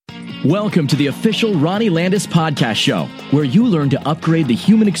Welcome to the official Ronnie Landis podcast show, where you learn to upgrade the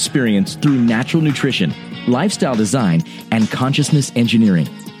human experience through natural nutrition, lifestyle design, and consciousness engineering.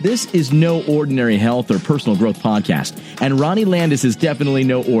 This is no ordinary health or personal growth podcast, and Ronnie Landis is definitely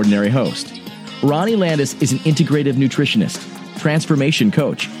no ordinary host. Ronnie Landis is an integrative nutritionist, transformation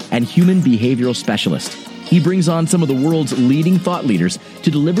coach, and human behavioral specialist. He brings on some of the world's leading thought leaders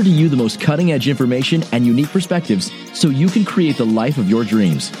to deliver to you the most cutting-edge information and unique perspectives so you can create the life of your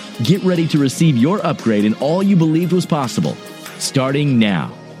dreams. Get ready to receive your upgrade in all you believed was possible, starting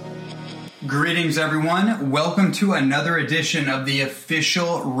now. Greetings, everyone. Welcome to another edition of the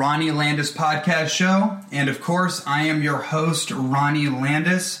official Ronnie Landis podcast show. And of course, I am your host, Ronnie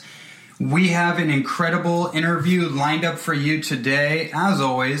Landis. We have an incredible interview lined up for you today, as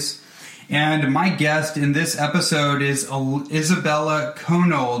always. And my guest in this episode is Isabella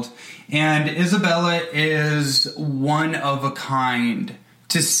Konold. And Isabella is one of a kind,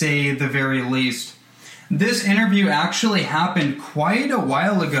 to say the very least. This interview actually happened quite a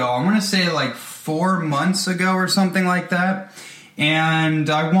while ago. I want to say like 4 months ago or something like that. And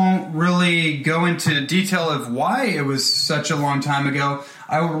I won't really go into detail of why it was such a long time ago.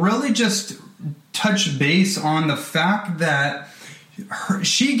 I will really just touch base on the fact that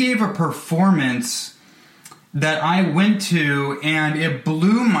she gave a performance that I went to, and it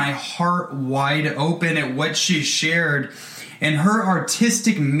blew my heart wide open at what she shared. And her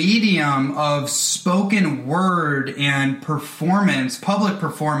artistic medium of spoken word and performance, public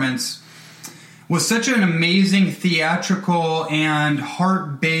performance, was such an amazing theatrical and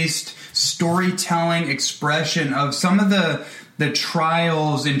heart-based storytelling expression of some of the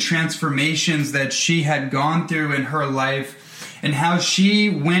trials and transformations that she had gone through in her life, and how she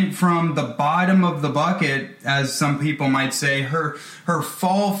went from the bottom of the bucket, as some people might say, her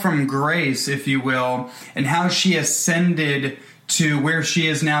fall from grace, if you will, and how she ascended to where she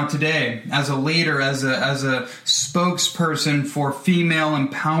is now today as a leader, as a spokesperson for female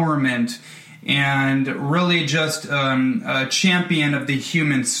empowerment, and really just a champion of the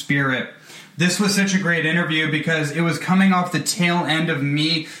human spirit. This was such a great interview because it was coming off the tail end of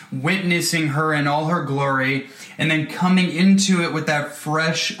me witnessing her in all her glory, and then coming into it with that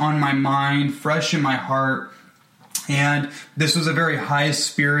fresh on my mind, fresh in my heart. And this was a very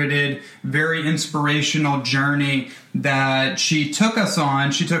high-spirited, very inspirational journey that she took us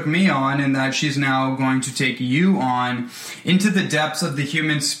on, she took me on, and that she's now going to take you on into the depths of the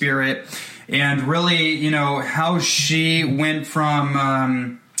human spirit. And really, you know, how she went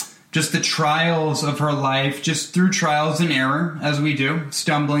from just the trials of her life, just through trials and error, as we do,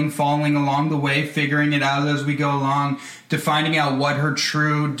 stumbling, falling along the way, figuring it out as we go along, to finding out what her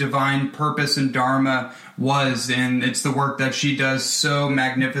true divine purpose and dharma was. And it's the work that she does so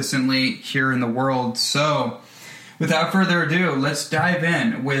magnificently here in the world. So, without further ado, let's dive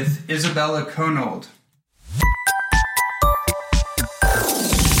in with Isabella Konold.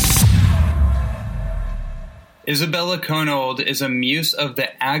 Isabella Konold is a muse of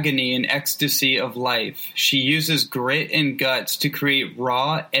the agony and ecstasy of life. She uses grit and guts to create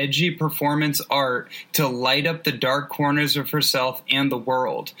raw, edgy performance art to light up the dark corners of herself and the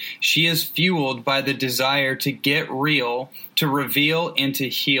world. She is fueled by the desire to get real, to reveal, and to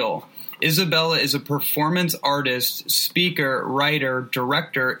heal. Isabella is a performance artist, speaker, writer,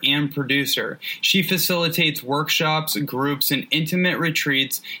 director, and producer. She facilitates workshops, groups, and intimate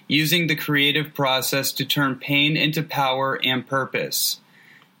retreats using the creative process to turn pain into power and purpose.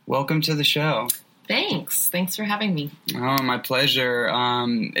 Welcome to the show. Thanks. Thanks for having me. Oh, my pleasure.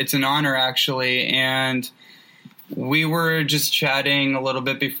 It's an honor, actually, and we were just chatting a little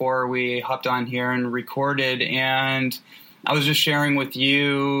bit before we hopped on here and recorded, and I was just sharing with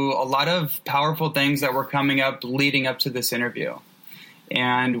you a lot of powerful things that were coming up leading up to this interview.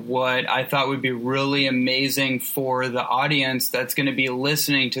 And what I thought would be really amazing for the audience that's going to be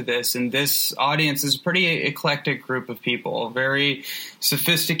listening to this, and this audience is a pretty eclectic group of people, very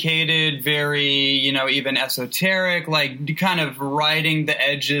sophisticated, very, even esoteric, like kind of riding the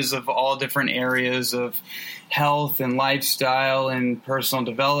edges of all different areas of health and lifestyle and personal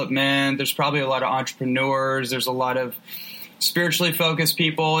development. There's probably a lot of entrepreneurs. There's a lot of spiritually focused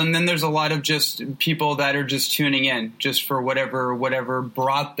people, and then there's a lot of just people that are just tuning in just for whatever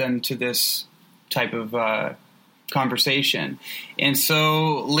brought them to this type of conversation. And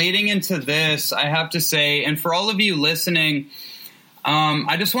so leading into this, I have to say, and for all of you listening,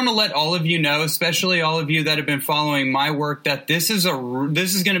 I just want to let all of you know, especially all of you that have been following my work, that this is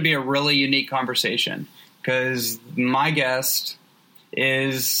going to be a really unique conversation, because my guest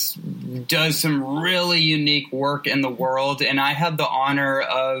does some really unique work in the world, and I had the honor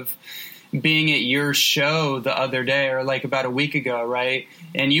of being at your show the other day, or like about a week ago, right?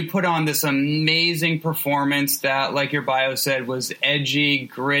 And you put on this amazing performance that, like your bio said, was edgy,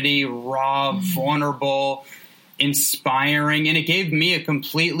 gritty, raw, vulnerable, inspiring. And it gave me a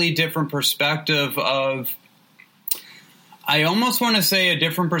completely different perspective of, I almost want to say a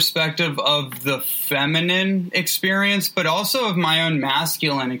different perspective of the feminine experience, but also of my own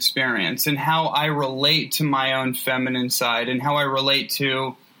masculine experience and how I relate to my own feminine side and how I relate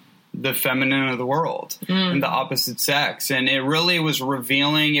to the feminine of the world and the opposite sex. And it really was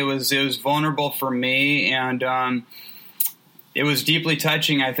revealing. It was vulnerable for me, and it was deeply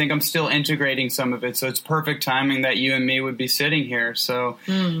touching. I think I'm still integrating some of it, so it's perfect timing that you and me would be sitting here. So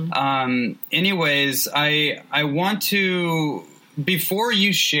anyways, I want to, before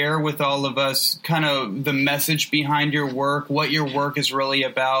you share with all of us kind of the message behind your work, what your work is really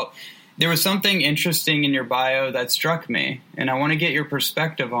about, there was something interesting in your bio that struck me, and I want to get your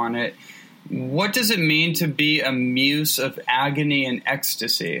perspective on it. What does it mean to be a muse of agony and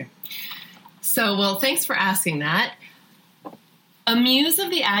ecstasy? So, well, thanks for asking that. A muse of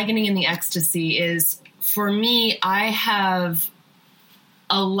the agony and the ecstasy is, for me, I have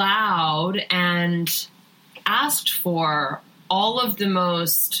allowed and asked for all of the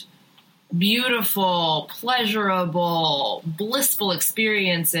most beautiful, pleasurable, blissful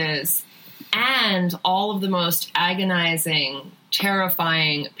experiences and all of the most agonizing,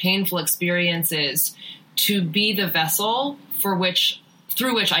 terrifying, painful experiences to be the vessel through which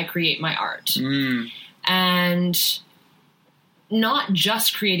I create my art. And not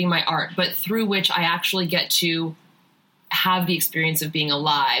just creating my art, but through which I actually get to have the experience of being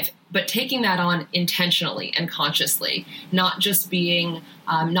alive, but taking that on intentionally and consciously, not just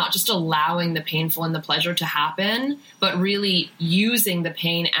allowing the painful and the pleasure to happen, but really using the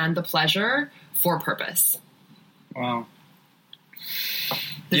pain and the pleasure for purpose. Wow.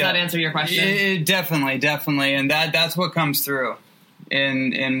 Does that answer your question? Definitely. And that's what comes through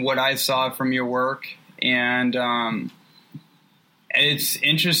in what I saw from your work. And, it's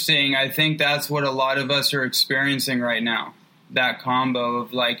interesting. I think that's what a lot of us are experiencing right now. That combo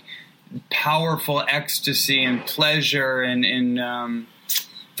of like powerful ecstasy and pleasure and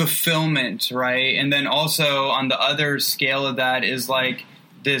fulfillment, right? And then also on the other scale of that is like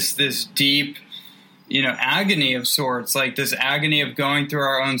this deep, agony of sorts, like this agony of going through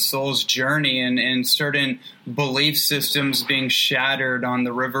our own soul's journey and certain belief systems being shattered on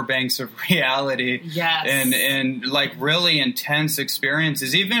the riverbanks of reality. Yes. And like really intense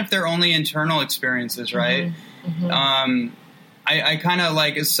experiences, even if they're only internal experiences, right? I kind of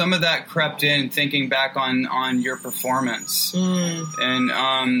like some of that crept in thinking back on your performance.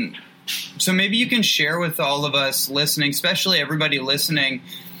 And so maybe you can share with all of us listening, especially everybody listening,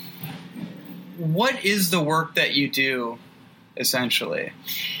 what is the work that you do, essentially?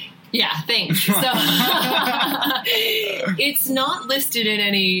 Yeah, thanks. So it's not listed in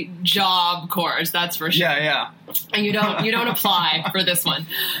any job course, that's for sure. Yeah. And you don't apply for this one.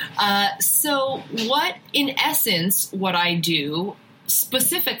 So in essence, what I do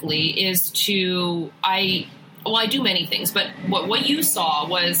specifically is I do many things, but what you saw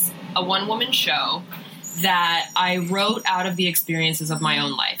was a one-woman show that I wrote out of the experiences of my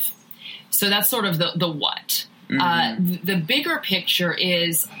own life. So that's sort of the what. The bigger picture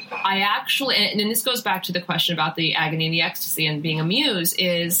is I actually, and this goes back to the question about the agony and the ecstasy and being a muse,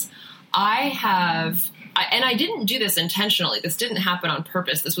 is and I didn't do this intentionally. This didn't happen on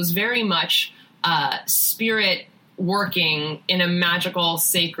purpose. This was very much spirit working in a magical,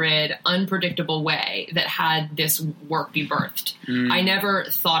 sacred, unpredictable way that had this work be birthed. I never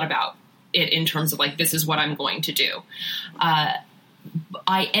thought about it in terms of like, this is what I'm going to do.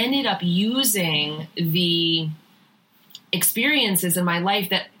 I ended up using the experiences in my life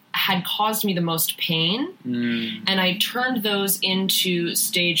that had caused me the most pain, and I turned those into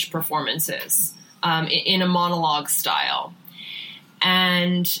staged performances in a monologue style.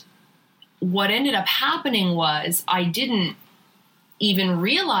 And what ended up happening was I didn't even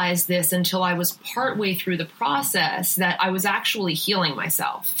realize this until I was partway through the process that I was actually healing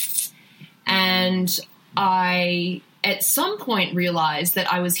myself. And I at some point realized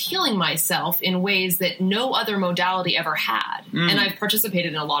that I was healing myself in ways that no other modality ever had. And I've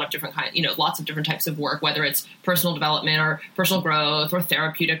participated in a lot of different lots of different types of work, whether it's personal development or personal growth or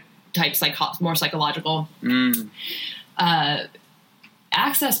therapeutic type, more psychological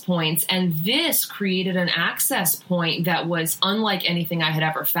access points. And this created an access point that was unlike anything I had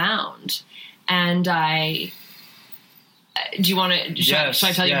ever found. And do you want to? Should I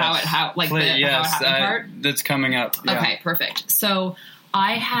tell you how it happened part? That's coming up. Yeah. Okay, perfect. So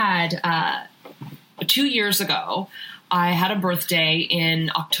I had 2 years ago, I had a birthday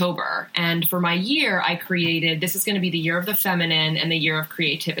in October, and for my year, I created, this is going to be the year of the feminine and the year of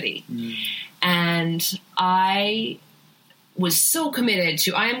creativity. And I was so committed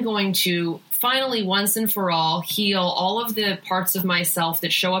to, I am going to finally once and for all heal all of the parts of myself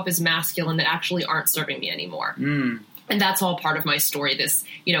that show up as masculine that actually aren't serving me anymore. And that's all part of my story, this,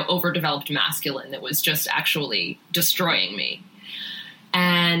 overdeveloped masculine that was just actually destroying me.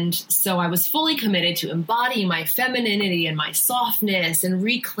 And so I was fully committed to embodying my femininity and my softness and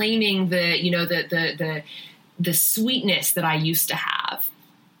reclaiming the sweetness that I used to have,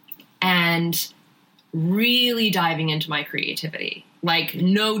 and really diving into my creativity, like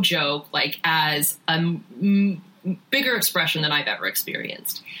no joke, like as a bigger expression than I've ever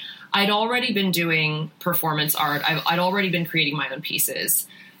experienced. I'd already been doing performance art. I'd already been creating my own pieces,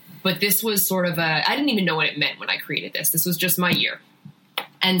 but this was sort of I didn't even know what it meant when I created this. This was just my year.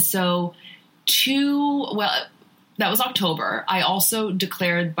 And so that was October. I also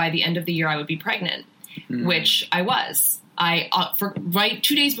declared by the end of the year I would be pregnant, which I was.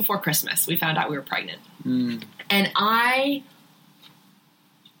 2 days before Christmas, we found out we were pregnant. And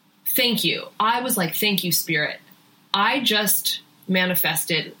thank you. I was like, thank you, Spirit. I just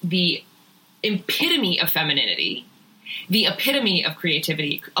manifested the epitome of femininity, the epitome of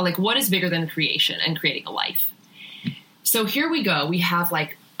creativity. Like, what is bigger than creation and creating a life? So here we go. We have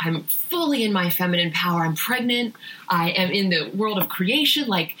I'm fully in my feminine power. I'm pregnant. I am in the world of creation.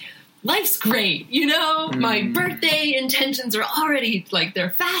 Like, life's great, My birthday intentions are already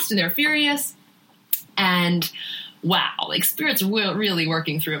they're fast and they're furious. And wow, Spirit's really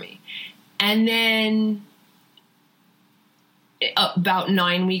working through me. And then about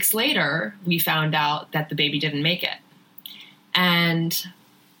 9 weeks later, we found out that the baby didn't make it. And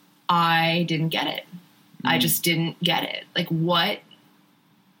I didn't get it. I just didn't get it.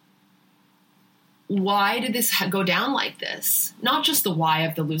 Why did this go down like this? Not just the why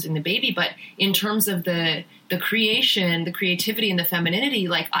of the losing the baby, but in terms of the creation, the creativity, and the femininity,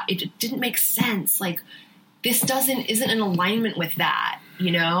 it didn't make sense. This isn't in alignment with that,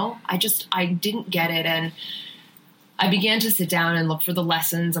 I didn't get it. And I began to sit down and look for the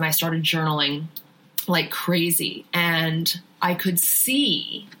lessons, and I started journaling like crazy. And I could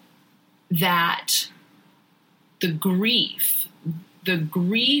see that the grief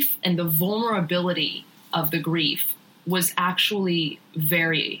and the vulnerability of the grief was actually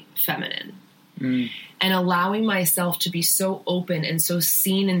very feminine. And allowing myself to be so open and so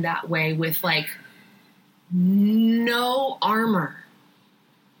seen in that way with no armor.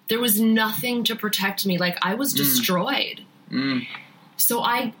 There was nothing to protect me. I was destroyed. So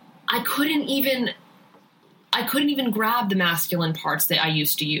I couldn't even grab the masculine parts that I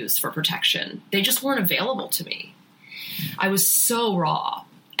used to use for protection. They just weren't available to me. I was so raw.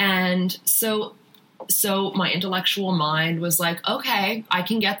 And so my intellectual mind was like, okay, I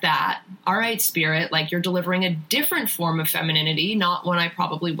can get that. All right, Spirit, you're delivering a different form of femininity, not one I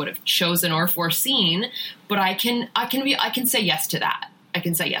probably would have chosen or foreseen, but I can say yes to that. I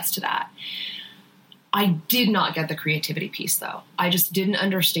can say yes to that. I did not get the creativity piece, though. I just didn't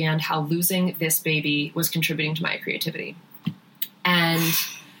understand how losing this baby was contributing to my creativity. And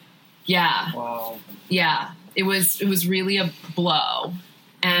yeah. Wow. Yeah. It was really a blow.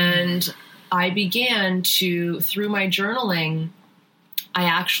 And I began to, through my journaling, I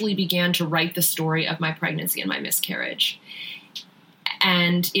actually began to write the story of my pregnancy and my miscarriage.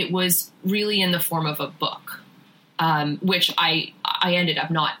 And it was really in the form of a book, which I ended up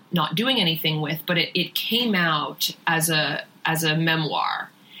not doing anything with, but it came out as a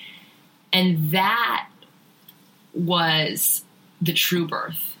memoir. And that was the true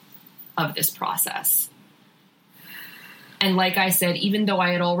birth of this process. And like I said, even though I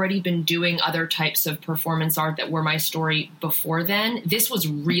had already been doing other types of performance art that were my story before then, this was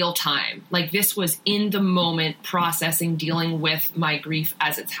real time. This was in the moment processing, dealing with my grief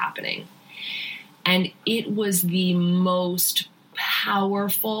as it's happening. And it was the most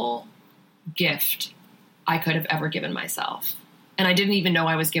powerful gift I could have ever given myself. And I didn't even know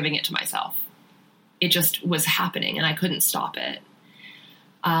I was giving it to myself. It just was happening and I couldn't stop it.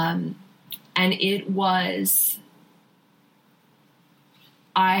 And it was...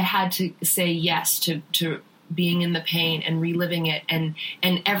 I had to say yes to being in the pain and reliving it. And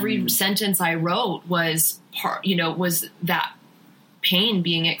every sentence I wrote was was that pain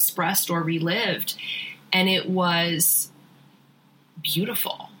being expressed or relived. And it was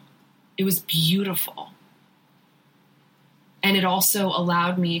beautiful. It was beautiful. And it also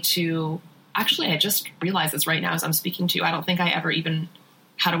allowed me to, actually, I just realized this right now as I'm speaking to you. I don't think I ever even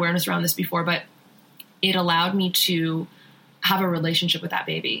had awareness around this before, but it allowed me to have a relationship with that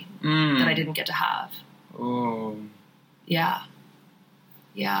baby that I didn't get to have. Oh. Yeah.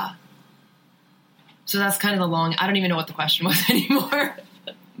 Yeah. So that's kind of I don't even know what the question was anymore.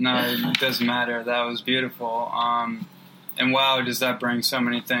 No, it doesn't matter. That was beautiful. And wow, does that bring so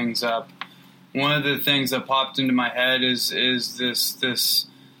many things up. One of the things that popped into my head is this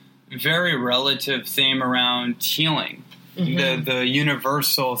very relative theme around healing. Mm-hmm. The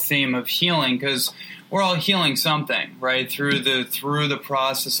universal theme of healing, because we're all healing something, right? Through the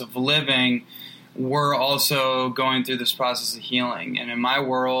process of living, we're also going through this process of healing. And in my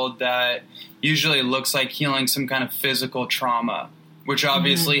world, that usually looks like healing some kind of physical trauma, which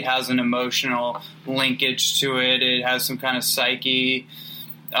obviously has an emotional linkage to it. It has some kind of psyche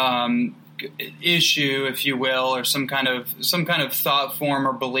issue, if you will, or some kind of thought form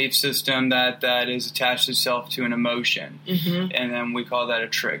or belief system that is attached itself to an emotion. Mm-hmm. And then we call that a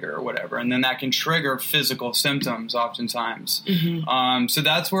trigger or whatever. And then that can trigger physical symptoms oftentimes. Mm-hmm. So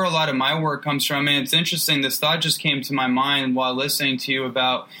that's where a lot of my work comes from. And it's interesting, this thought just came to my mind while listening to you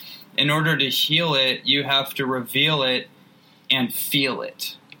about, in order to heal it, you have to reveal it and feel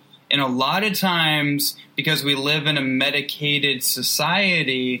it. And a lot of times, because we live in a medicated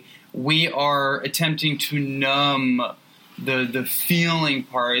society, we are attempting to numb the feeling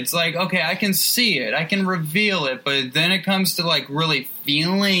part. It's like, okay, I can see it, I can reveal it, but then it comes to like really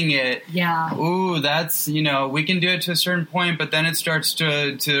feeling it. Yeah. Ooh, that's, we can do it to a certain point, but then it starts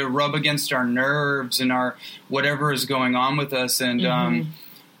to rub against our nerves and our whatever is going on with us. And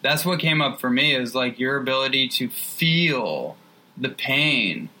that's what came up for me, is like your ability to feel the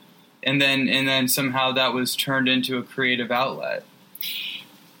pain, and then somehow that was turned into a creative outlet.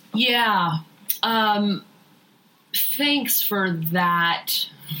 Yeah. Thanks for that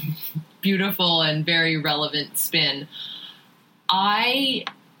beautiful and very relevant spin. I'm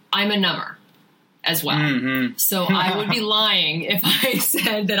a number as well. Mm-hmm. So I would be lying if I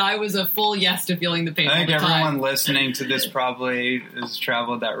said that I was a full yes to feeling the pain all the time. I think everyone listening to this probably has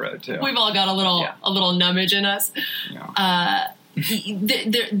traveled that road too. We've all got a little numbage in us. Yeah.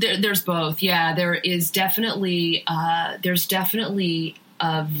 There's both. Yeah, there's definitely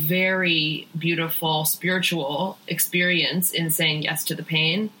a very beautiful spiritual experience in saying yes to the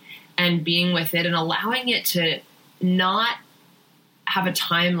pain and being with it and allowing it to not have a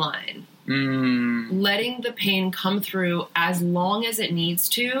timeline. Letting the pain come through as long as it needs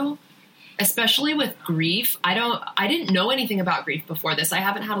to, especially with grief. I didn't know anything about grief before this. I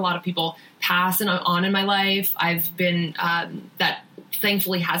haven't had a lot of people pass on in my life. I've been, that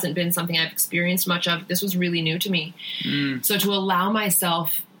thankfully hasn't been something I've experienced much of. This was really new to me. So to allow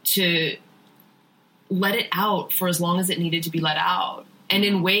myself to let it out for as long as it needed to be let out, and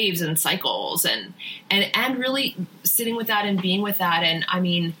in waves and cycles, and really sitting with that and being with that. And I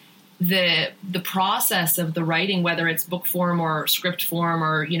mean, the process of the writing, whether it's book form or script form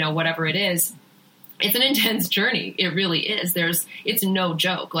or, whatever it is, it's an intense journey. It really is. It's no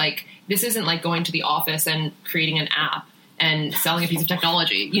joke. Like, this isn't like going to the office and creating an app and selling a piece of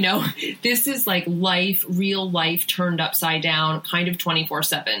technology. This is like real life turned upside down, kind of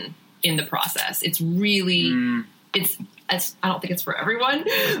 24/7 in the process. It's really, I don't think it's for everyone,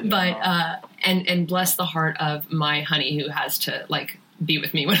 but, and bless the heart of my honey who has to like be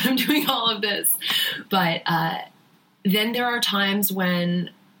with me when I'm doing all of this. But, then there are times when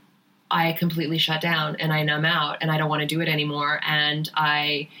I completely shut down and I numb out and I don't want to do it anymore. And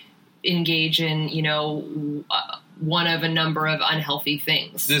I engage in, one of a number of unhealthy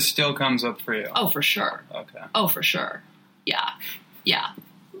things. This still comes up for you? Oh, for sure. Okay. Oh, for sure. Yeah. Yeah.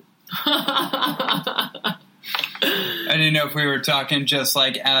 I didn't know if we were talking just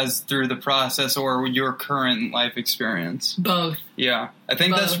like as through the process or your current life experience. Both. Yeah. I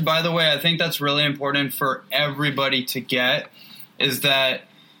think that's, by the way, I think that's really important for everybody to get, is that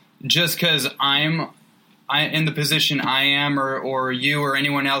just because I'm in the position I am, or you or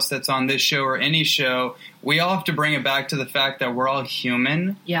anyone else that's on this show or any show, we all have to bring it back to the fact that we're all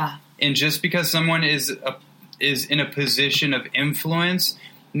human. Yeah. And just because someone is in a position of influence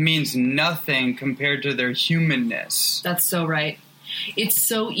means nothing compared to their humanness. That's so right. It's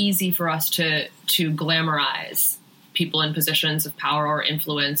so easy for us to glamorize people in positions of power or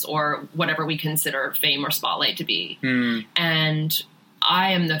influence or whatever we consider fame or spotlight to be. And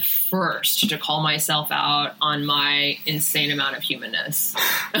I am the first to call myself out on my insane amount of humanness.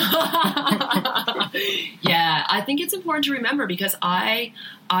 Yeah, I think it's important to remember, because I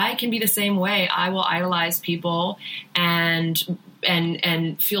can be the same way. I will idolize people and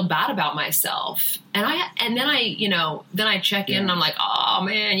feel bad about myself. And then I check in and I'm like, oh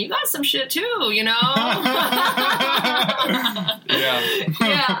man, you got some shit too,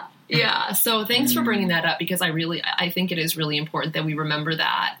 Yeah. Yeah. So thanks for bringing that up, because I think it is really important that we remember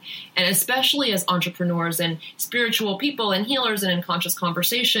that. And especially as entrepreneurs and spiritual people and healers and in conscious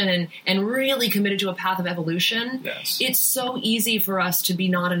conversation and really committed to a path of evolution, it's so easy for us to be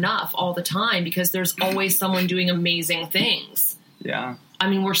not enough all the time, because there's always someone doing amazing things. Yeah. I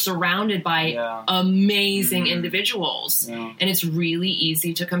mean, we're surrounded by amazing individuals, and it's really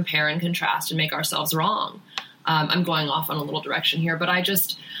easy to compare and contrast and make ourselves wrong. I'm going off on a little direction here, but I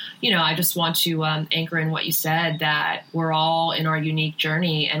just want to anchor in what you said, that we're all in our unique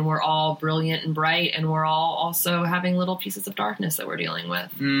journey, and we're all brilliant and bright, and we're all also having little pieces of darkness that we're dealing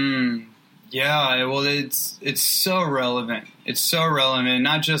with. Yeah, well, it's so relevant. It's so relevant,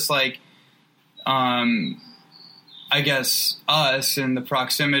 not just like, I guess, us and the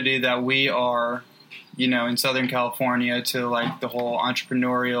proximity that we are, in Southern California to like the whole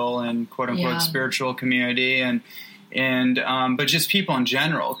entrepreneurial and quote unquote spiritual community, and but just people in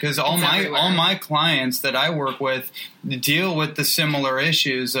general, because all my clients that I work with deal with the similar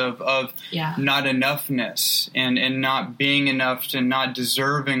issues of not enoughness and not being enough, to not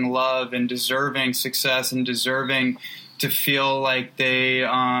deserving love and deserving success and deserving to feel like they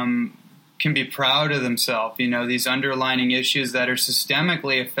can be proud of themselves, these underlying issues that are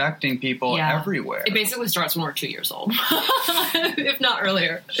systemically affecting people everywhere. It basically starts when we're 2 years old, if not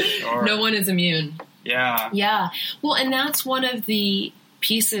earlier. Sure. No one is immune. Yeah. Yeah. Well, and that's one of the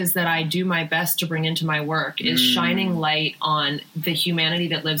pieces that I do my best to bring into my work, is shining light on the humanity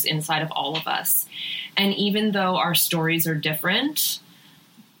that lives inside of all of us. And even though our stories are different,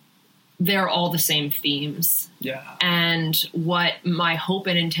 they're all the same themes. Yeah. And what my hope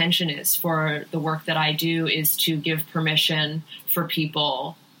and intention is for the work that I do is to give permission for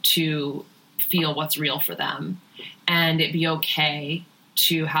people to feel what's real for them, and it be okay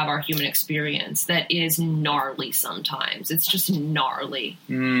to have our human experience that is gnarly sometimes. It's just gnarly.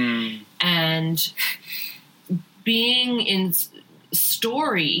 And being in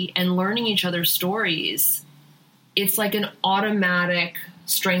story and learning each other's stories, it's like an automatic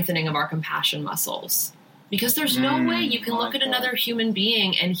strengthening of our compassion muscles, because there's no way you can look at another human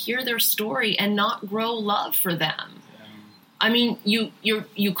being and hear their story and not grow love for them. I mean, you're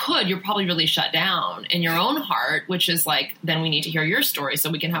probably really shut down in your own heart, which is like, then we need to hear your story so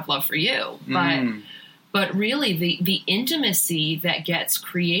we can have love for you. But really the intimacy that gets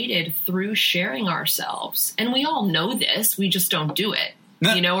created through sharing ourselves, and we all know this, we just don't do it.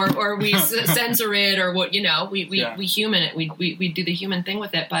 Or we censor it, or what, we human it, we do the human thing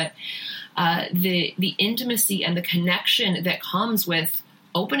with it. But the intimacy and the connection that comes with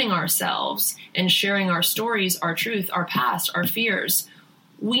opening ourselves and sharing our stories, our truth, our past, our fears,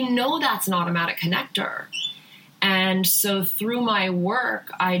 we know that's an automatic connector. And so through my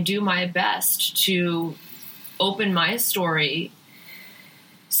work, I do my best to open my story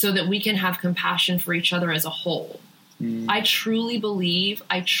so that we can have compassion for each other as a whole. I truly believe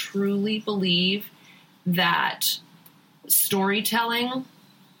that storytelling,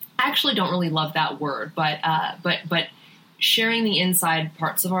 I actually don't really love that word, but sharing the inside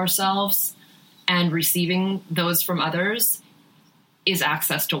parts of ourselves and receiving those from others is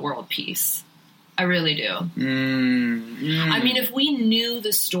access to world peace. I really do. I mean, if we knew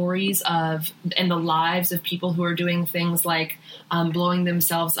the stories of and the lives of people who are doing things like blowing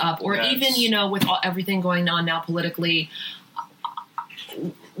themselves up, or even, with everything going on now politically,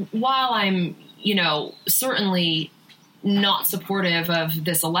 while I'm, certainly not supportive of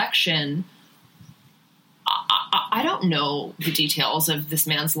this election, I don't know the details of this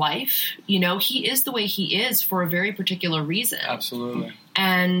man's life. He is the way he is for a very particular reason. Absolutely.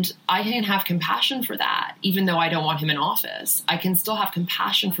 And I can have compassion for that, even though I don't want him in office. I can still have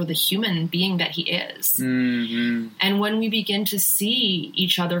compassion for the human being that he is. And when we begin to see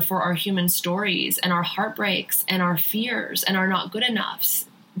each other for our human stories and our heartbreaks and our fears and our not good enoughs,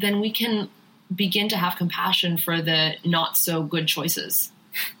 then we can begin to have compassion for the not so good choices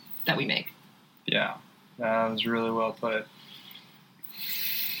that we make. Yeah. That was really well put.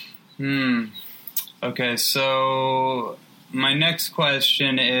 Okay, so my next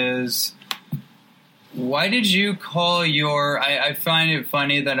question is, why did you call your... I find it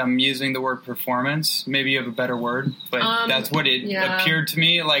funny that I'm using the word performance. Maybe you have a better word, but that's what it appeared to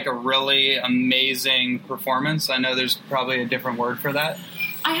me, like a really amazing performance. I know there's probably a different word for that.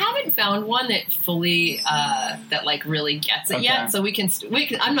 I haven't found one that fully, that like really gets it yet. So we can.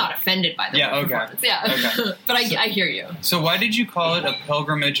 I'm not offended by the performance. Yeah. Okay. But I hear you. So why did you call it a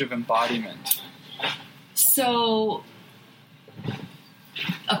pilgrimage of embodiment? So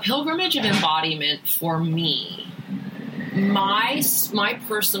a pilgrimage of embodiment for me, my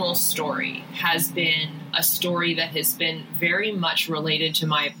personal story has been a story that has been very much related to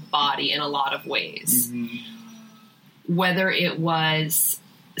my body in a lot of ways. Whether it was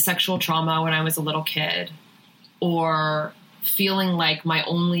sexual trauma when I was a little kid, or feeling like my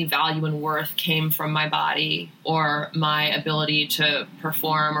only value and worth came from my body or my ability to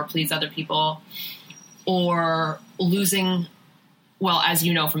perform or please other people, or losing, well, as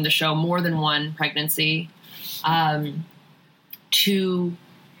you know from the show, more than one pregnancy, to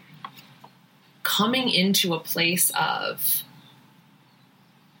coming into a place of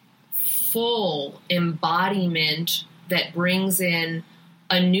full embodiment that brings in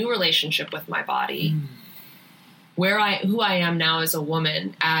a new relationship with my body, who I am now as a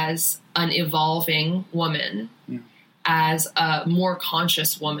woman, as an evolving woman, as a more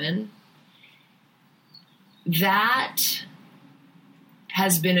conscious woman. That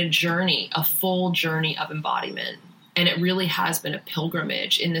has been a journey, a full journey of embodiment. And it really has been a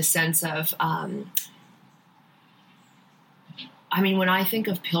pilgrimage in the sense of, when I think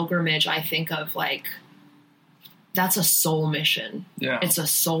of pilgrimage, I think of like, that's a soul mission. Yeah. It's a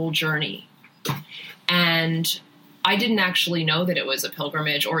soul journey. And I didn't actually know that it was a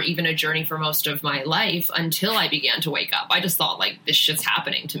pilgrimage or even a journey for most of my life until I began to wake up. I just thought like, this shit's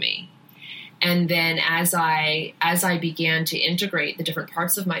happening to me. And then as I began to integrate the different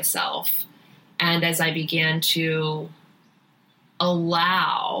parts of myself, and as I began to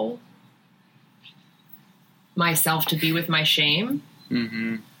allow myself to be with my shame,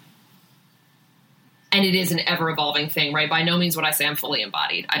 and it is an ever-evolving thing, right? By no means would I say I'm fully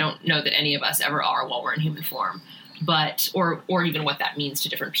embodied. I don't know that any of us ever are while we're in human form, or even what that means to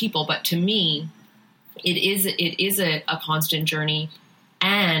different people. But to me, it is a constant journey,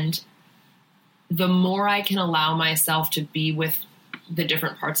 and the more I can allow myself to be with the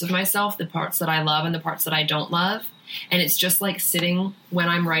different parts of myself, the parts that I love and the parts that I don't love. And it's just like sitting when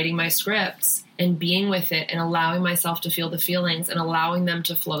I'm writing my scripts and being with it and allowing myself to feel the feelings and allowing them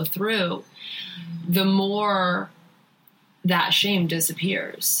to flow through, the more that shame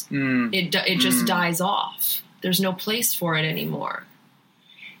disappears. It just dies off. There's no place for it anymore.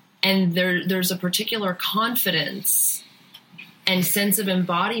 And there's a particular confidence and sense of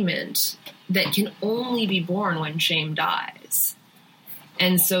embodiment that can only be born when shame dies.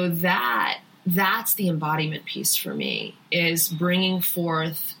 And so that's the embodiment piece for me, is bringing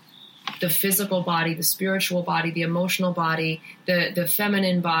forth the physical body, the spiritual body, the emotional body, the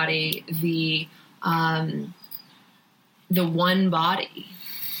feminine body, the one body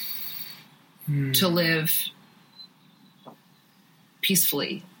to live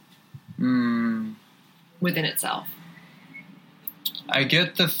peacefully within itself. I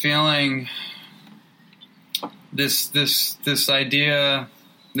get the feeling this idea,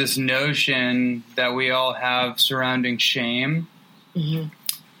 this notion that we all have surrounding shame.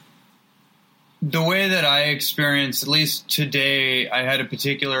 The way that I experienced, at least today, I had a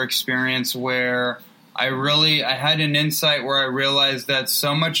particular experience where I had an insight where I realized that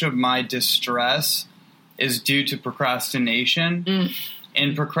so much of my distress is due to procrastination.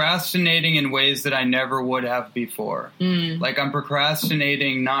 And procrastinating in ways that I never would have before. Like I'm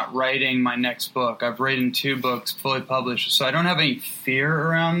procrastinating not writing my next book. I've written 2 books fully published, so I don't have any fear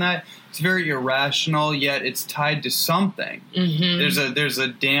around that. It's very irrational, yet it's tied to something. There's a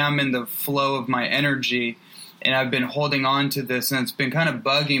dam in the flow of my energy, and I've been holding on to this, and it's been kind of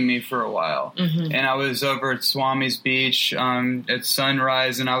bugging me for a while. And I was over at Swami's Beach at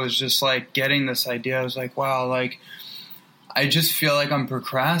sunrise, and I was just like getting this idea. I was like, wow, like I just feel like I'm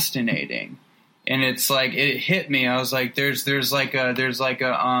procrastinating. And it's like, it hit me. I was like, there's what's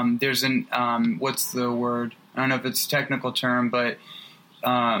the word? I don't know if it's a technical term, but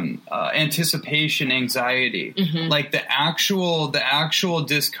anticipation anxiety. Like the actual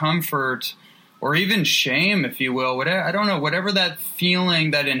discomfort or even shame, if you will, whatever, I don't know, whatever that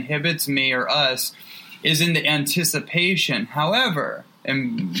feeling that inhibits me or us is in the anticipation. However,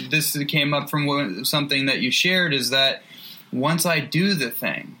 and this came up from something that you shared, is that once I do the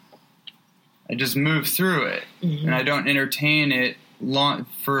thing, I just move through it, and I don't entertain it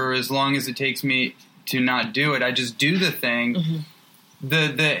for as long as it takes me to not do it. I just do the thing.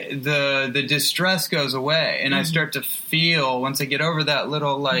 The distress goes away, and I start to feel, once I get over that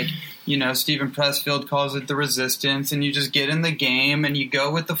little, like, Stephen Pressfield calls it the resistance, and you just get in the game and you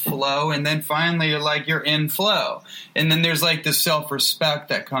go with the flow, and then finally you're in flow. And then there's like the self-respect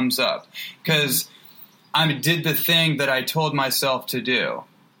that comes up because I did the thing that I told myself to do.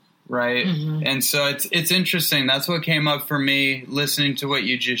 right? Mm-hmm. And so it's interesting. That's what came up for me listening to what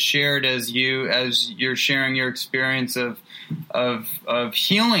you just shared as you're sharing your experience of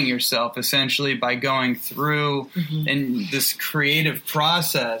healing yourself essentially by going through in this creative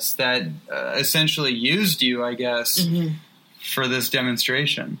process that essentially used you, I guess, for this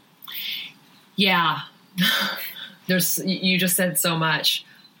demonstration. Yeah. You just said so much.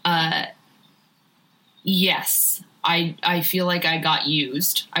 Yes, I feel like I got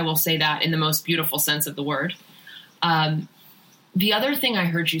used. I will say that in the most beautiful sense of the word. The other thing I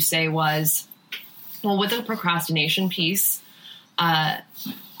heard you say was, well, with the procrastination piece,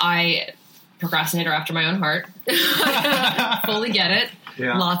 I procrastinator after my own heart. Fully get it.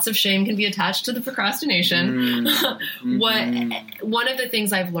 Yeah. Lots of shame can be attached to the procrastination. One of the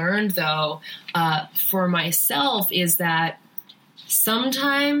things I've learned, though, for myself is that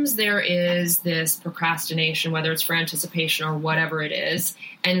sometimes there is this procrastination, whether it's for anticipation or whatever it is,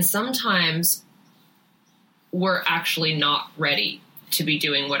 and sometimes we're actually not ready to be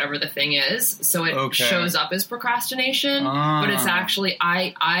doing whatever the thing is. So it shows up as procrastination, but it's actually,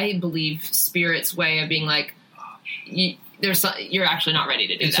 I believe, Spirit's way of being like, you're actually not ready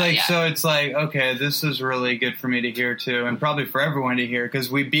to do that yet. So it's like, okay, this is really good for me to hear too, and probably for everyone to hear, because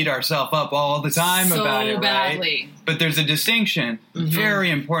we beat ourselves up all the time about it, badly. Right? But there's a distinction, very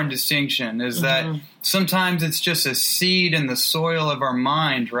important distinction, is that sometimes it's just a seed in the soil of our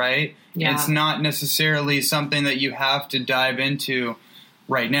mind, right? Yeah. It's not necessarily something that you have to dive into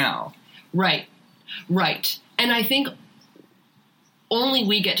right now. Right. And I think only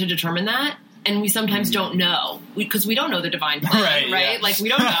we get to determine that. And we sometimes don't know because we don't know the divine plan, right? Yeah. Like we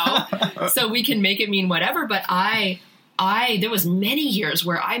don't know, so we can make it mean whatever. But there was many years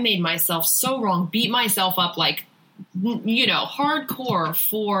where I made myself so wrong, beat myself up like, hardcore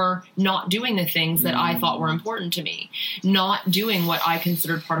for not doing the things that I thought were important to me, not doing what I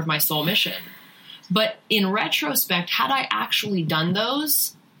considered part of my soul mission. But in retrospect, had I actually done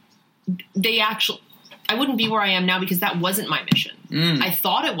those, I wouldn't be where I am now because that wasn't my mission. I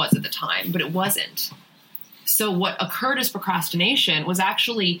thought it was at the time, but it wasn't. So what occurred as procrastination was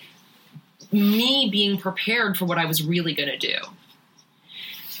actually me being prepared for what I was really going to do.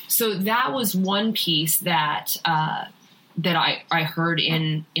 So that was one piece that I heard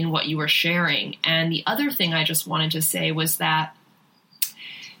in what you were sharing. And the other thing I just wanted to say was that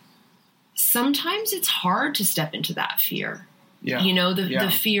sometimes it's hard to step into that fear. Yeah. The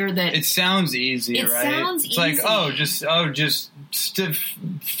fear that it sounds easy, right? It sounds easy. It's like, just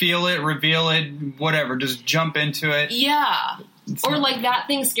feel it, reveal it, whatever. Just jump into it. Yeah. Or like that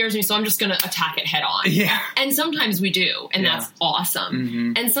thing scares me, so I'm just going to attack it head on. Yeah. And sometimes we do, and that's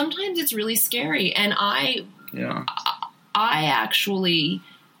awesome. And sometimes it's really scary. And I actually,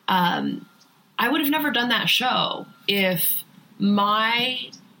 I would have never done that show if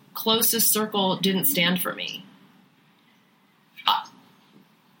my closest circle didn't stand for me.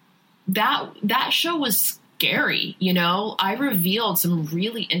 That show was scary, I revealed some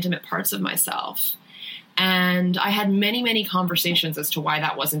really intimate parts of myself. And I had many, many conversations as to why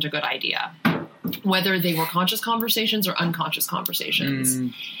that wasn't a good idea, whether they were conscious conversations or unconscious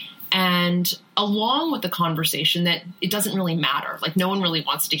conversations. And along with the conversation that it doesn't really matter. Like, no one really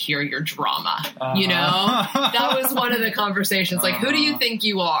wants to hear your drama, That was one of the conversations. Like, who do you think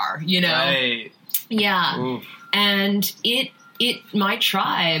you are, Right. Yeah. Oof. And my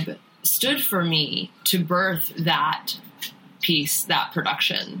tribe stood for me to birth that piece, that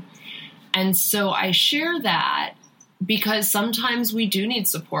production. And so I share that because sometimes we do need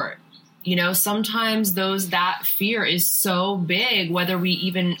support. Sometimes that fear is so big, whether we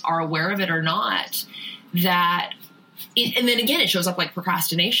even are aware of it or not, and then again, it shows up like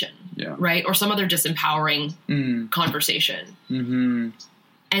procrastination, right? Or some other disempowering conversation.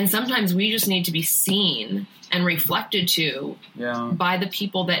 And sometimes we just need to be seen and reflected to by the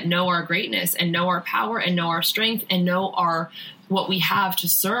people that know our greatness and know our power and know our strength and know what we have to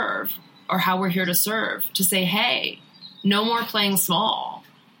serve or how we're here to serve, to say, hey, no more playing small.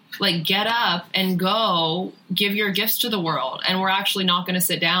 Like, get up and go give your gifts to the world. And we're actually not going to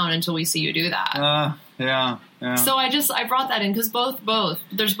sit down until we see you do that. So I brought that in because both.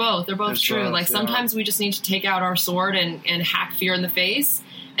 They're both true. Like, sometimes we just need to take out our sword and hack fear in the face.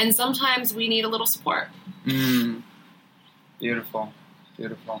 And sometimes we need a little support. Beautiful.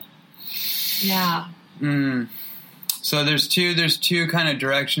 Yeah. So there's two kind of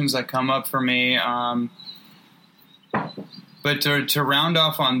directions that come up for me. But to round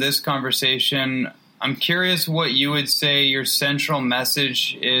off on this conversation, I'm curious what you would say your central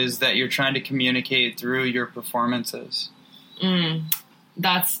message is that you're trying to communicate through your performances.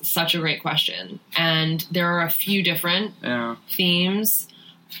 That's such a great question. And there are a few different themes.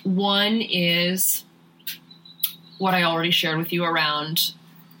 One is what I already shared with you around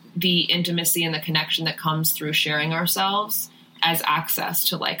the intimacy and the connection that comes through sharing ourselves as access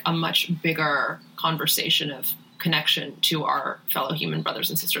to like a much bigger conversation of connection to our fellow human brothers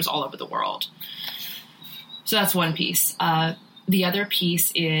and sisters all over the world. So that's one piece. The other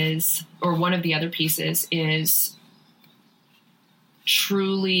piece is, or one of the other pieces is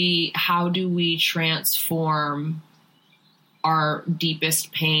truly how do we transform our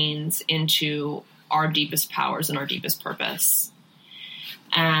deepest pains into our deepest powers and our deepest purpose.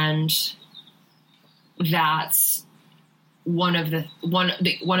 And that's one of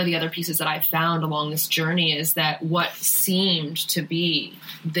the other pieces that I found along this journey is that what seemed to be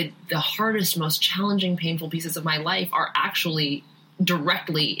the hardest, most challenging, painful pieces of my life are actually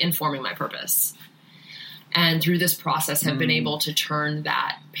directly informing my purpose. And through this process have been able to turn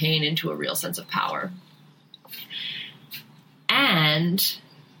that pain into a real sense of power. And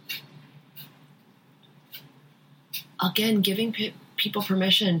again, giving people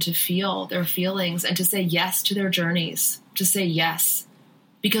permission to feel their feelings and to say yes to their journeys, to say yes,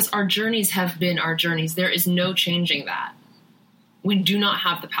 because our journeys have been our journeys. There is no changing that. We do not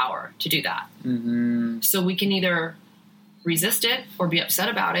have the power to do that. Mm-hmm. So we can either resist it or be upset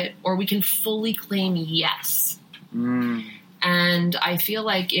about it, or we can fully claim yes. And I feel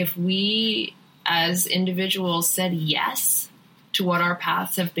like if we as individuals said yes to what our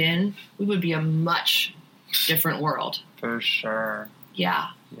paths have been, we would be a much different world. For sure. Yeah.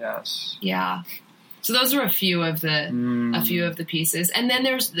 Yes. Yeah. So those are a few of the pieces. And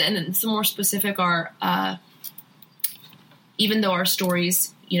then some more specific are, even though our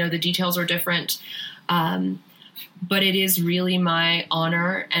stories, the details are different, but it is really my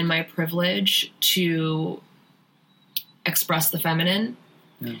honor and my privilege to express the feminine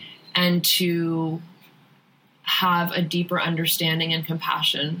and to have a deeper understanding and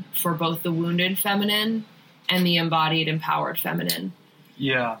compassion for both the wounded feminine and the embodied, empowered feminine.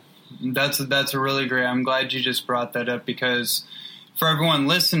 Yeah, that's a really great. I'm glad you just brought that up because for everyone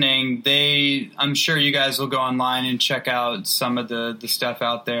listening, I'm sure you guys will go online and check out some of the stuff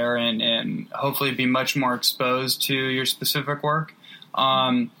out there and hopefully be much more exposed to your specific work.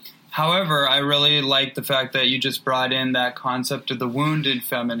 However, I really like the fact that you just brought in that concept of the wounded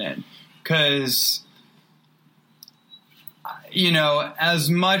feminine because, as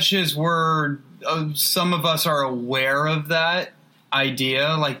much as some of us are aware of that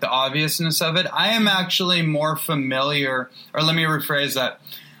idea, like the obviousness of it, I am actually more familiar, or let me rephrase that.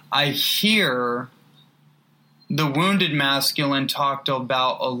 I hear the wounded masculine talked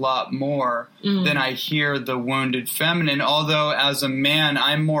about a lot more than I hear the wounded feminine, although as a man,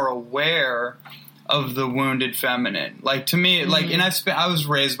 I'm more aware of the wounded feminine. Like to me, and I was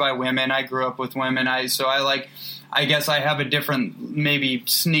raised by women. I grew up with women. I guess I have a different maybe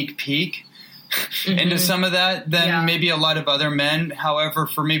sneak peek into some of that than maybe a lot of other men. However,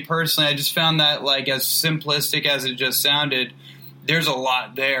 for me personally, I just found that like as simplistic as it just sounded, there's a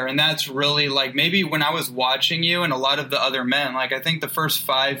lot there. And that's really like maybe when I was watching you and a lot of the other men, like I think the first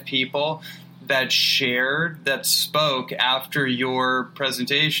 5 people that spoke after your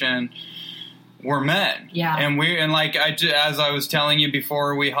presentation were men. Yeah. And like as I was telling you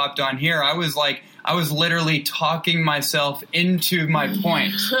before we hopped on here, I was literally talking myself into my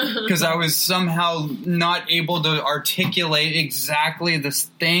point because I was somehow not able to articulate exactly this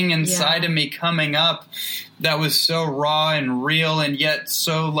thing inside of me coming up that was so raw and real and yet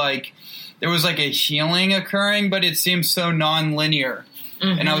so like there was like a healing occurring, but it seemed so non-linear.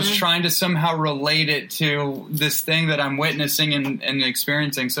 And I was trying to somehow relate it to this thing that I'm witnessing and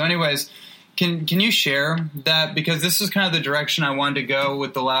experiencing. So anyways, Can you share that? Because this is kind of the direction I wanted to go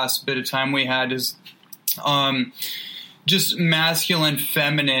with the last bit of time we had is just masculine,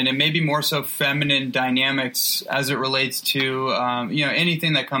 feminine, and maybe more so feminine dynamics as it relates to,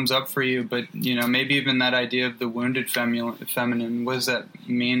 anything that comes up for you. But, maybe even that idea of the wounded feminine. What does that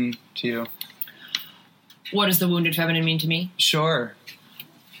mean to you? What does the wounded feminine mean to me? Sure.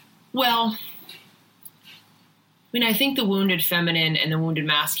 Well, I think the wounded feminine and the wounded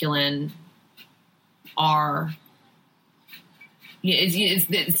masculine are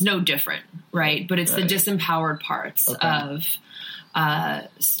it's no different, right? But it's the disempowered parts of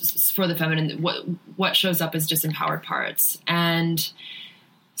for the feminine. What shows up as disempowered parts, and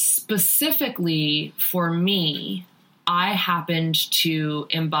specifically for me, I happened to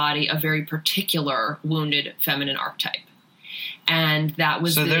embody a very particular wounded feminine archetype, and that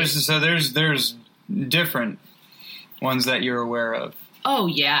was there's different ones that you're aware of. Oh,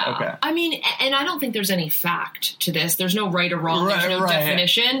 yeah. Okay. I mean, and I don't think there's any fact to this. There's no right or wrong. There's no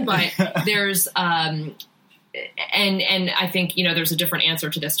definition. But there's and I think, there's a different answer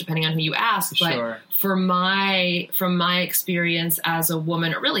to this depending on who you ask. But Sure. from my experience as a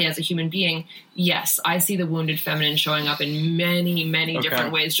woman, or really as a human being, yes, I see the wounded feminine showing up in many, many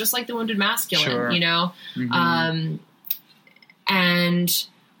different ways, just like the wounded masculine, Sure. Mm-hmm. And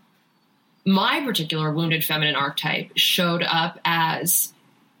my particular wounded feminine archetype showed up as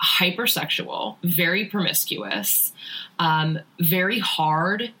hypersexual, very promiscuous, very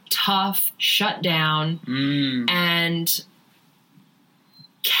hard, tough, shut down, and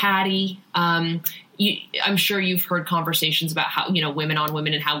catty. I'm sure you've heard conversations about how, women on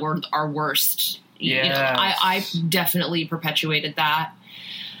women and how we're our worst. Yes. I definitely perpetuated that.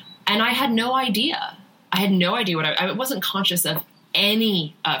 And I had no idea. I wasn't conscious of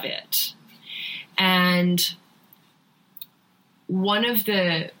any of it. And one of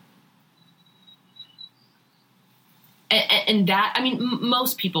the, and that,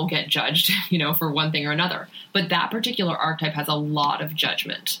 most people get judged, for one thing or another, but that particular archetype has a lot of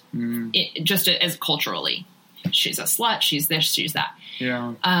judgment, just as culturally. She's a slut, she's this, she's that.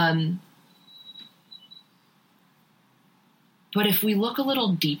 Yeah. But if we look a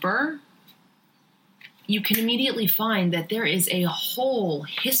little deeper, you can immediately find that there is a whole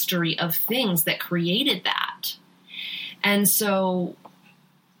history of things that created that. And so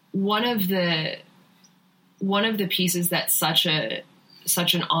one of the pieces that's such an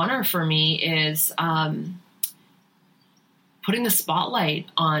honor for me is putting the spotlight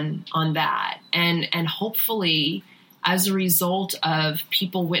on that. And hopefully, as a result of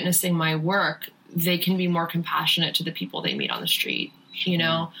people witnessing my work, they can be more compassionate to the people they meet on the street,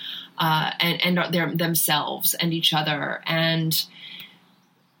 and themselves and each other. And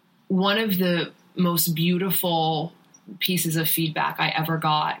one of the most beautiful pieces of feedback I ever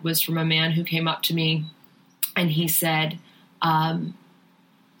got was from a man who came up to me and he said,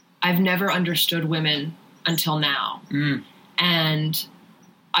 I've never understood women until now. And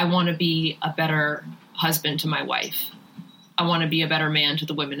I want to be a better husband to my wife. I want to be a better man to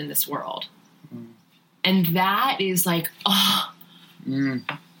the women in this world. And that is like, I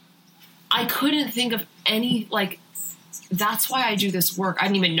couldn't think of any, that's why I do this work. I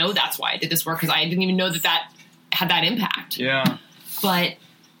didn't even know that's why I did this work, because I didn't even know that had that impact. Yeah. But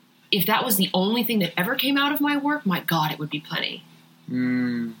if that was the only thing that ever came out of my work, my God, it would be plenty.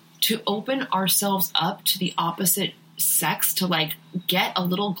 To open ourselves up to the opposite sex, to get a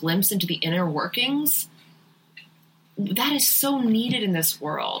little glimpse into the inner workings, that is so needed in this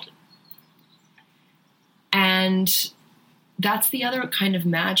world. And that's the other kind of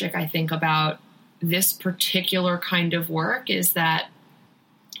magic I think about this particular kind of work, is that,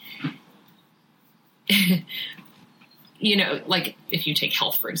 if you take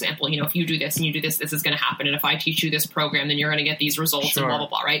health, for example, if you do this and you do this, this is going to happen. And if I teach you this program, then you're going to get these results. Sure. And blah, blah,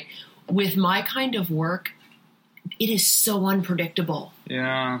 blah, right? With my kind of work, it is so unpredictable.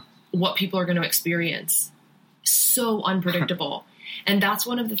 Yeah. What people are going to experience. So unpredictable. And that's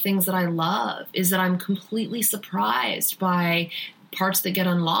one of the things that I love, is that I'm completely surprised by parts that get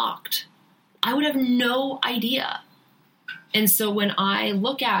unlocked. I would have no idea. And so when I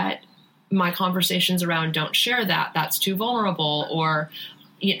look at my conversations around don't share that, that's too vulnerable, or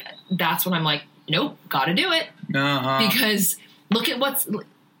that's when I'm like, nope, gotta do it. Because look at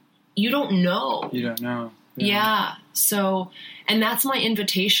you don't know. You don't know. Yeah. So, and that's my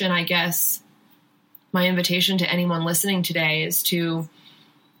invitation, I guess. My invitation to anyone listening today is to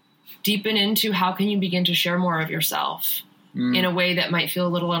deepen into how can you begin to share more of yourself in a way that might feel a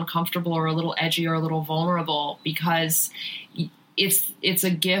little uncomfortable or a little edgy or a little vulnerable, because it's a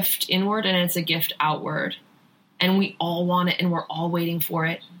gift inward and it's a gift outward. And we all want it, and we're all waiting for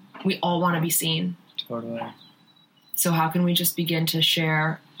it. We all want to be seen. Totally. So how can we just begin to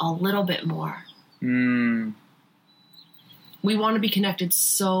share a little bit more? We want to be connected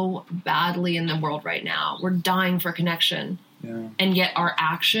so badly in the world right now. We're dying for connection. Yeah. And yet our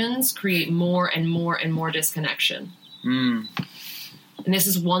actions create more and more and more disconnection. And this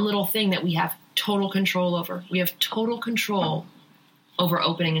is one little thing that we have total control over. We have total control over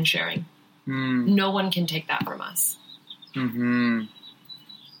opening and sharing. No one can take that from us.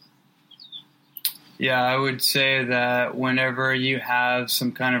 Yeah, I would say that whenever you have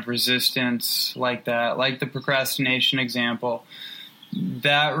some kind of resistance like that, like the procrastination example,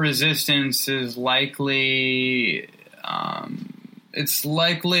 that resistance is likely, it's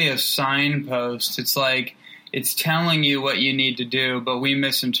likely a signpost. It's like, it's telling you what you need to do, but we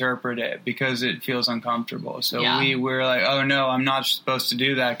misinterpret it because it feels uncomfortable. So we're like, oh no, I'm not supposed to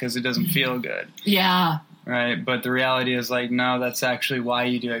do that because it doesn't feel good. Yeah. Right. But the reality is like, no, that's actually why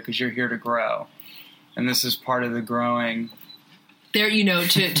you do it, because you're here to grow. And this is part of the growing. There,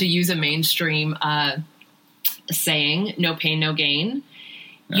 to use a mainstream saying, no pain, no gain.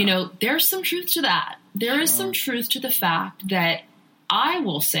 Yeah. You know, there's some truth to that. There is some truth to the fact that I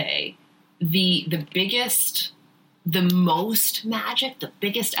will say the biggest, the most magic, the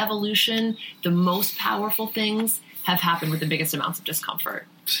biggest evolution, the most powerful things have happened with the biggest amounts of discomfort.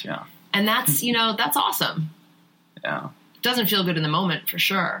 Yeah. And that's, you know, that's awesome. Yeah. Doesn't feel good in the moment for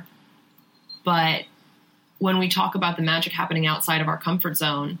sure. But when we talk about the magic happening outside of our comfort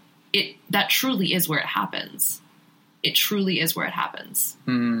zone, that truly is where it happens. It truly is where it happens.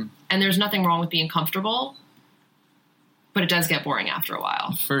 Mm. And there's nothing wrong with being comfortable, but it does get boring after a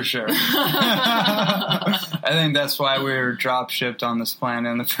while. For sure. I think that's why we were drop shipped on this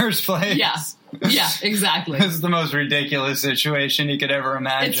planet in the first place. Yeah. Yeah, exactly. This is the most ridiculous situation you could ever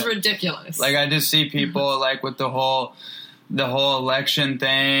imagine. It's ridiculous. Like, I just see people like with the whole election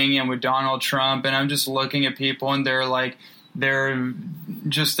thing and with Donald Trump, and I'm just looking at people and they're like, their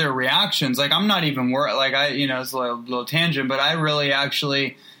reactions. Like, I'm not even worried. Like, it's a little tangent, but I really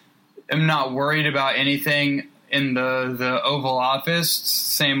actually am not worried about anything in the Oval Office.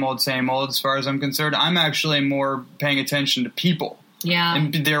 Same old, as far as I'm concerned. I'm actually more paying attention to people. Yeah.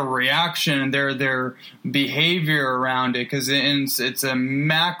 And their reaction and their behavior around it, because it's a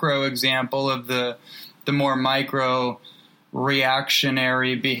macro example of the more micro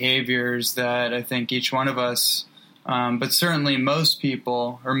reactionary behaviors that I think each one of us, but certainly most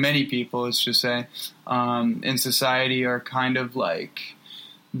people, or many people, let's just say, in society are kind of like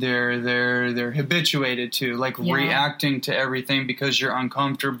they're habituated to, like, reacting to everything because you're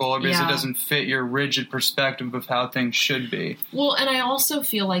uncomfortable or because it doesn't fit your rigid perspective of how things should be. Well, and I also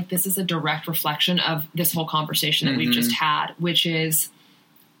feel like this is a direct reflection of this whole conversation that we've just had, which is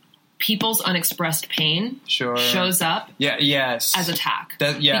people's unexpressed pain shows up as attack.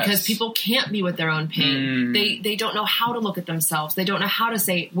 Because people can't be with their own pain. They don't know how to look at themselves. They don't know how to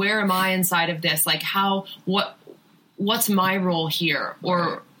say, where am I inside of this? Like, what's my role here?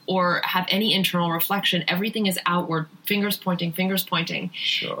 Or have any internal reflection. Everything is outward, fingers pointing.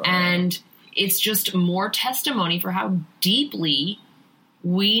 Sure. And it's just more testimony for how deeply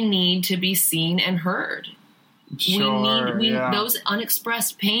we need to be seen and heard. Those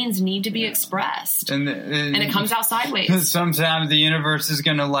unexpressed pains need to be expressed. And it comes out sideways. Sometimes the universe is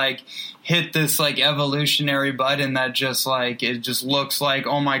going to, like, hit this, like, evolutionary button that just, like, it just looks like,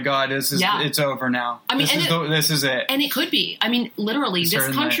 oh my God, it's over now. I mean, this is it. And it could be. I mean, literally, this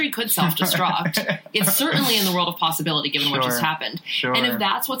country could self-destruct. It's certainly in the world of possibility given what just happened. Sure. And if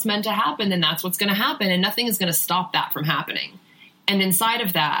that's what's meant to happen, then that's what's going to happen, and nothing is going to stop that from happening. And inside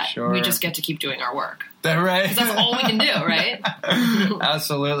of that, we just get to keep doing our work. Right. Because that's all we can do, right?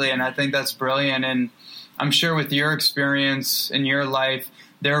 Absolutely. And I think that's brilliant. And I'm sure with your experience in your life,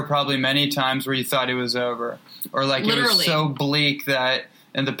 there were probably many times where you thought it was over. Or like Literally. It was so bleak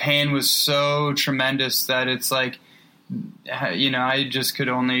and the pain was so tremendous that it's like, I just could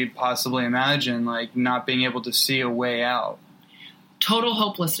only possibly imagine, like, not being able to see a way out. Total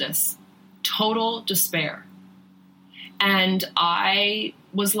hopelessness. Total despair. And I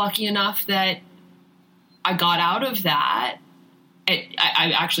was lucky enough that I got out of that.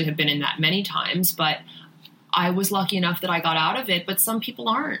 I actually have been in that many times, but I was lucky enough that I got out of it, but some people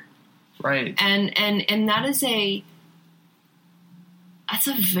aren't. Right. And that's a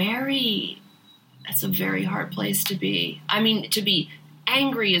very hard place to be. I mean, to be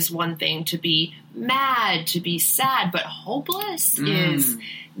angry is one thing, to be mad, to be sad, but hopeless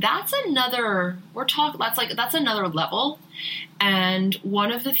that's another level. And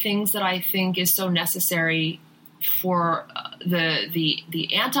one of the things that I think is so necessary for the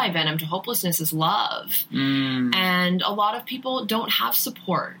anti-venom to hopelessness is love. And a lot of people don't have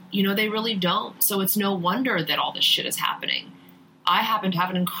support. They really don't. So it's no wonder that all this shit is happening. I happen to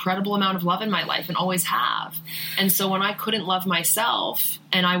have an incredible amount of love in my life and always have. And so when I couldn't love myself,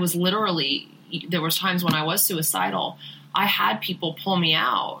 and I was there was times when I was suicidal, I had people pull me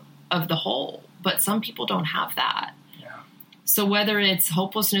out of the hole. But some people don't have that. Yeah. So whether it's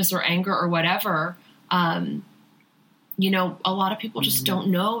hopelessness or anger or whatever, a lot of people just don't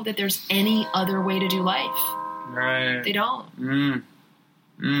know that there's any other way to do life. Right. They don't.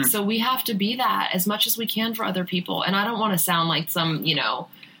 So we have to be that as much as we can for other people. And I don't want to sound like some,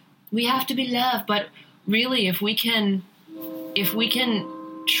 we have to be loved. But really, if we can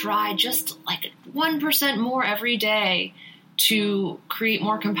try just like 1% more every day to create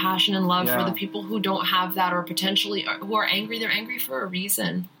more compassion and love for the people who don't have that, or potentially who are angry, they're angry for a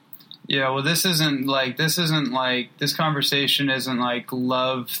reason. Yeah, well, this conversation isn't like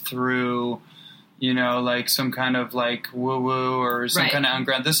love through, like some kind of like woo-woo or some kind of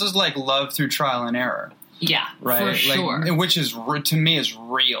ungrounded. This is like love through trial and error. Yeah, right? For sure. Which is, to me, is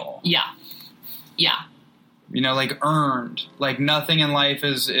real. Yeah. Yeah. like earned. Like nothing in life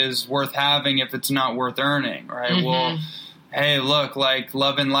is worth having if it's not worth earning, right? Mm-hmm. Well, hey, look, like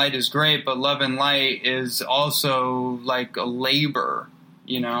love and light is great, but love and light is also like a labor,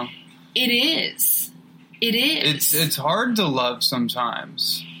 It is. It is. It's hard to love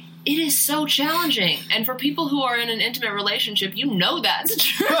sometimes. It is so challenging. And for people who are in an intimate relationship, that's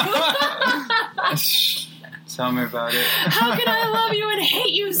true. Tell me about it. How can I love you and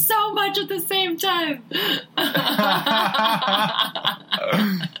hate you so much at the same time?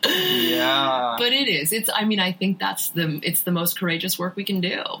 Yeah. But it is. I think it's the most courageous work we can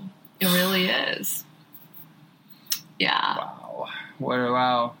do. It really is. Yeah. Wow.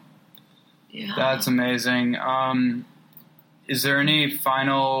 Wow. Yeah. That's amazing. Is there any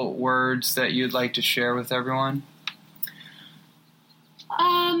final words that you'd like to share with everyone?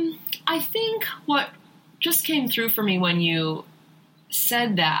 I think what just came through for me when you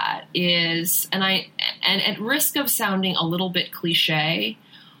said that is, and at risk of sounding a little bit cliche,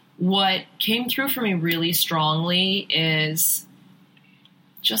 what came through for me really strongly is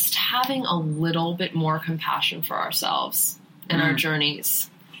just having a little bit more compassion for ourselves and our journeys.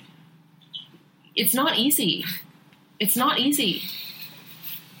 It's not easy. It's not easy.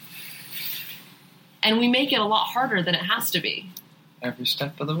 And we make it a lot harder than it has to be. Every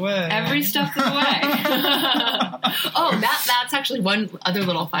step of the way. Every step of the way. Oh, that's actually one other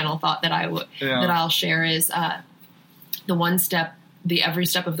little final thought that I'll share is the every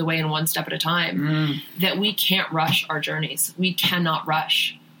step of the way and one step at a time. That we can't rush our journeys. We cannot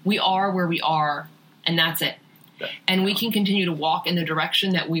rush. We are where we are, and that's it. And we can continue to walk in the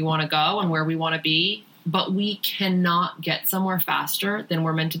direction that we want to go and where we want to be, but we cannot get somewhere faster than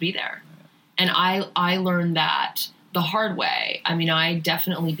we're meant to be there. And I learned that the hard way. I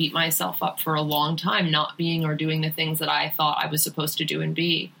definitely beat myself up for a long time not being or doing the things that I thought I was supposed to do and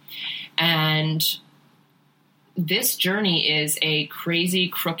be. And this journey is a crazy,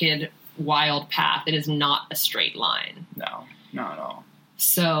 crooked, wild path. It is not a straight line. No, not at all.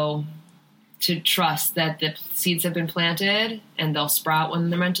 So to trust that the seeds have been planted and they'll sprout when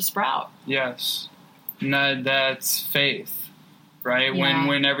they're meant to sprout. Yes. No, that's faith, right? Yeah.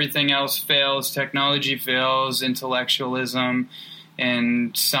 When everything else fails, technology fails, intellectualism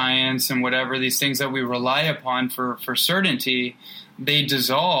and science and whatever, these things that we rely upon for certainty, they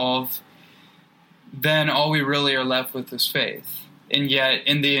dissolve, then all we really are left with is faith. And yet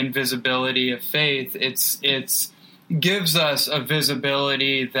in the invisibility of faith, it's gives us a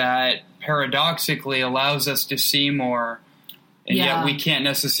visibility that paradoxically allows us to see more, and yet we can't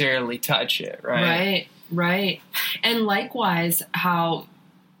necessarily touch it, right? Right. And likewise, how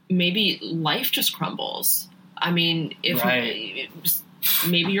maybe life just crumbles. Maybe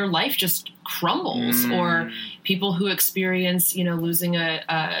your life just crumbles, or people who experience, losing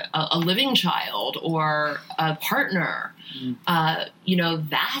a living child or a partner.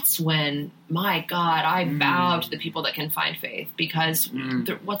 That's when, my God, I bow to the people that can find faith, because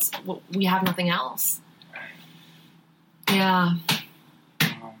we have nothing else. Yeah.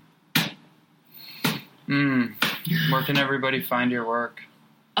 Where can everybody find your work?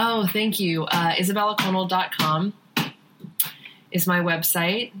 Oh, thank you. IsabellaKonold.com is my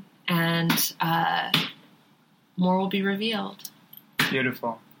website, and more will be revealed.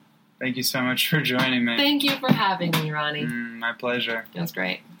 Beautiful. Thank you so much for joining me. Thank you for having me, Ronnie. My pleasure. It was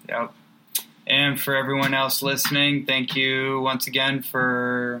great. Yep. And for everyone else listening, thank you once again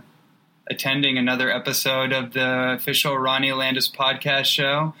for attending another episode of the official Ronnie Landis podcast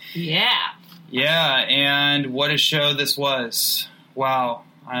show. Yeah. Yeah, and what a show this was. Wow.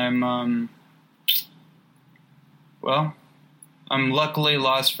 I'm luckily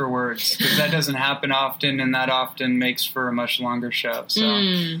lost for words, because that doesn't happen often, and that often makes for a much longer show. So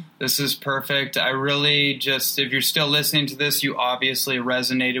This is perfect. I really if you're still listening to this, you obviously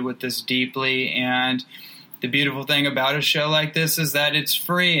resonated with this deeply. And the beautiful thing about a show like this is that it's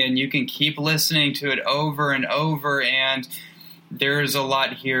free, and you can keep listening to it over and over. And there's a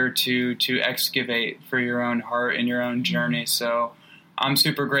lot here to excavate for your own heart and your own journey. So I'm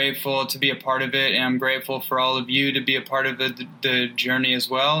super grateful to be a part of it, and I'm grateful for all of you to be a part of the journey as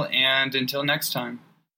well. And until next time.